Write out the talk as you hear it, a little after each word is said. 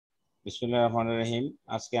বিসমিল্লাহির রহমানির রহিম।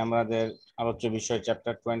 আজকে আমাদের আলোচ্য বিষয়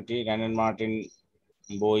চ্যাপ্টার 20 র্যান এন্ড মার্টিন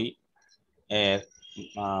বই এর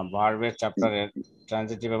ভার্বের চ্যাপ্টারের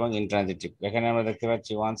ট্রানজিটিভ এবং ইনট্রানজিটিভ। এখানে আমরা দেখতে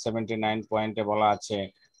পাচ্ছি 179 পয়েন্টে বলা আছে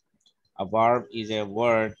a verb is a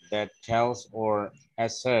word that tells or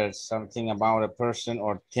asserts something about a person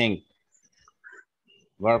or thing.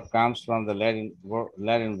 Verb comes from the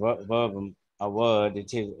Latin verbum, a word. It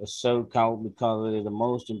is so called because it is the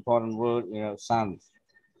most important word in a sentence.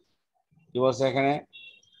 কি বলছে এখানে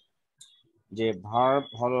যে verb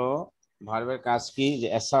হলো, ভার্বের কাজ কি, যে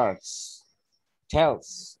asserts, tales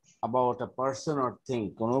about a person or thing,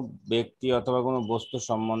 কোনো ব্যক্তি অথবা কোনো বস্তু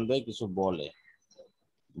সম্বন্ধে কিছু বলে।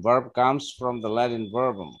 Verb comes from the Latin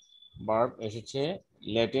ভার্বাম, verb এসেছে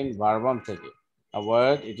ল্যাটিন ভার্বাম থেকে। আ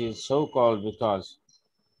word, it is so called because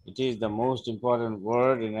it is the most important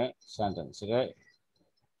word in a sentence.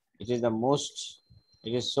 It is the most,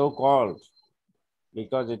 it is so called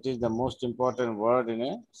because it is the most important word in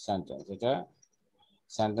a sentence. এটা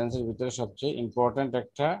সেন্টেন্সের ভিতরে সবচেয়ে important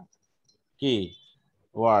একটা কি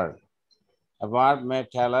word. A verb may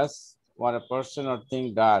tell us what a person or thing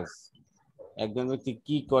does. একজন ব্যক্তি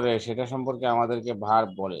কি করে সেটা সম্পর্কে আমাদেরকে ভার্ব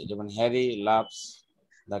বলে। যেমন Harry loves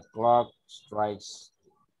the clock strikes.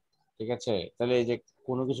 ঠিক আছে, তাহলে এই যে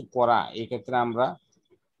কোনো কিছু করা, এই ক্ষেত্রে আমরা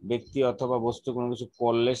ব্যক্তি অথবা বস্তু কোনো কিছু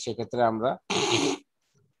করলে সেক্ষেত্রে আমরা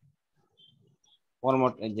কর্ম,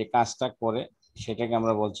 যে কাজটা করে সেটাকে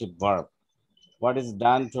আমরা বলছি verb. What is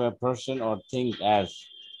done to a person or thing as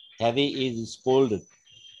Harry is scolded.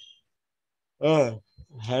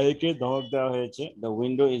 হ্যারিকে ধমক দেওয়া হয়েছে। The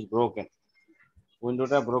window is broken.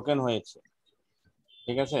 উইন্ডোটা broken হয়েছে।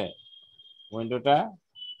 ঠিক আছে, উইন্ডোটা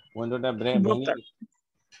ভেঙে broken. গেছে।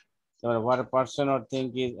 তারপরে what a person or thing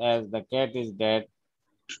is as the cat is dead.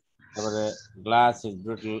 তারপরে glass is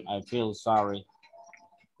brittle, I feel sorry.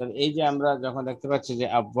 তাহলে এই যে আমরা যখন দেখতে পাচ্ছি যে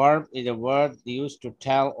a verb is a word used to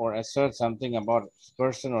tell or assert something about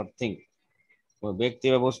person or thing, ব্যক্তি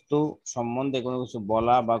বা বস্তু সম্বন্ধে কোনো কিছু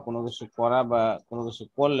বলা বা কোনো কিছু করা বা কোনো কিছু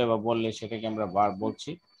করলে বা বললে সেটাকে আমরা ভার্ব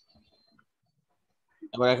বলছি।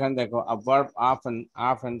 এবার এখানে দেখো, a verb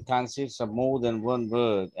often consists of more than one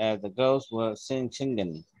word as the girls were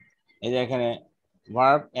singing. এই যে এখানে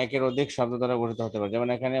ভার্ব একের অধিক শব্দ দ্বারা গঠিত হতে পারে। যেমন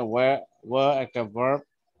এখানে were একটা ভার্ব,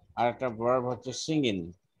 আর একটা ভার্ব হচ্ছে সিঙ্গিং।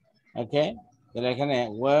 ওকে, তাহলে এখানে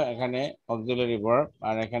এখানে অক্সিলারি ভার্ব,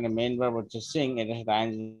 আর এখানে মেইন ভার্ব হচ্ছে সিং, এটার সাথে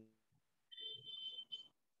আইএনজি।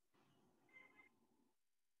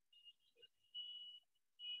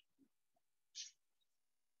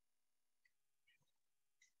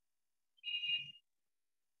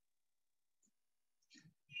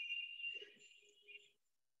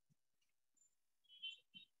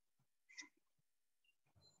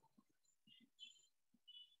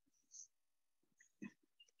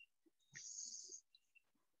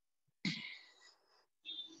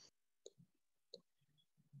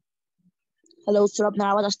 Hello, sir. আপনার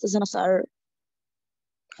আওয়াজ আসতেছে না, sir.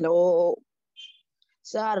 Hello,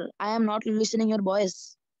 sir. I am not listening your voice.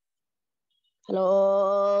 Hello,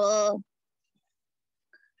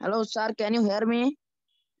 hello, sir. Can you hear me?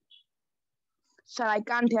 Sir, I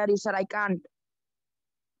can't hear you. Sir, I can't.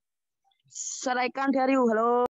 Sir, I can't hear you. Hello.